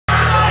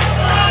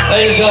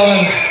Ladies and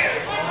gentlemen,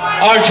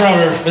 our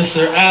drummer,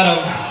 Mr.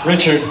 Adam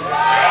Richard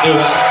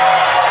Newman.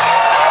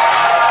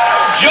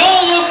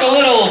 Joel looked a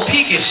little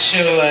peakish,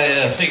 so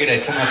I figured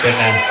I'd come up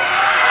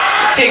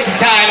and take some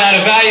time out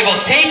of valuable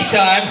tape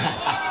time.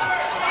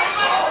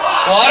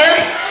 Water?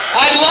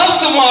 I'd love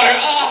some water.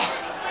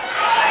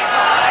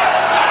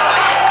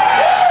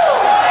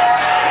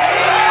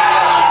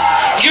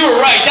 You were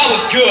right, that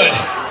was good.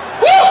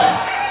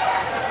 Woo!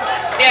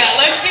 Yeah,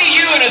 let's see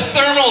you in a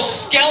thermal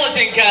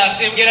skeleton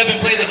costume get up and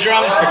play the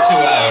drums for 2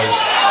 hours.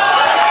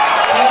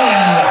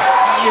 Yeah.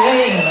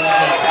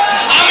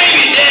 I may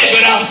be dead,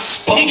 but I'm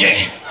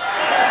spunky.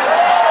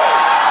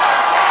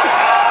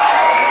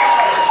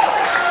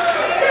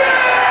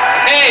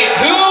 Hey,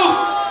 who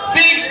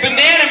thinks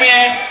Banana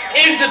Man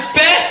is the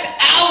best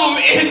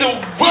album in the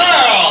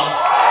world?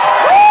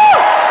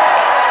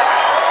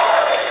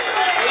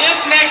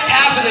 This next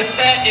half of the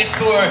set is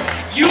for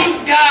you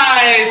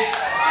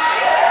guys.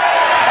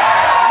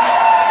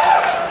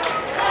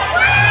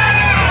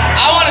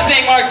 I want to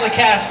thank Mark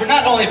Lacasse for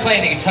not only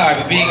playing the guitar,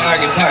 but being our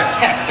guitar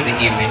tech for the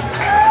evening.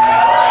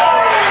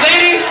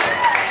 Ladies,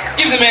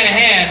 give the man a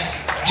hand.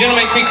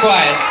 Gentlemen, keep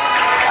quiet.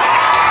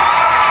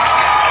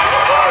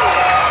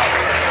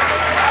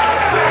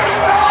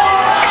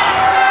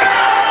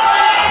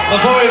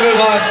 Before we move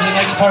on to the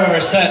next part of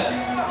our set,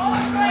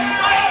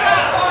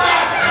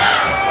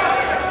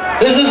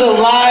 this is a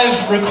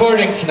live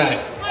recording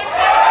tonight.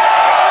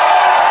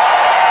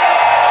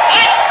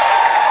 What?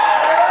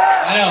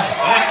 I know.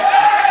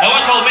 No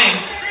one told me.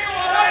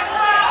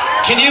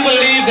 Can you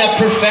believe that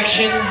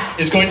perfection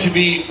is going to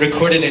be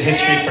recorded in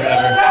history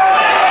forever?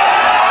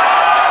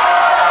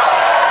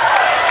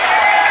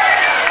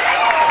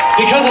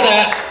 Because of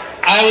that,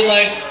 I would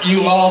like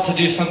you all to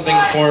do something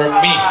for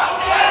me.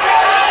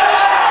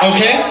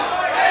 Okay?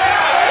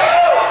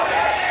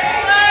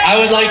 I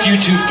would like you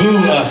to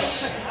boo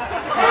us.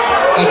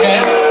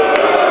 Okay?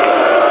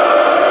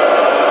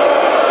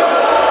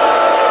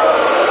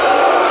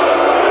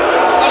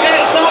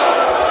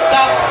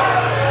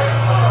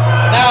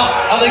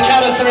 On the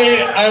count of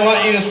 3, I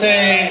want you to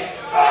say,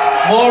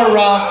 more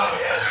rock,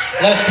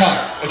 less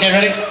talk. Okay,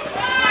 ready?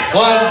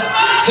 1,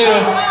 2,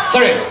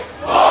 3.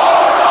 More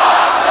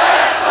rock,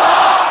 less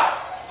talk.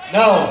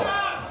 No.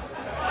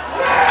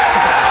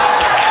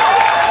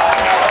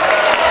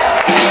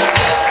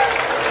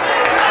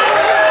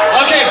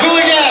 Okay, boo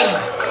again.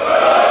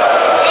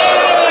 Hey.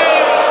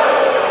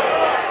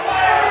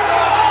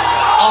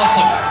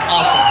 Awesome,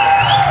 awesome.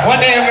 One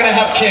day I'm gonna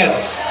have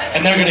kids,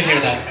 and they're gonna hear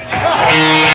that.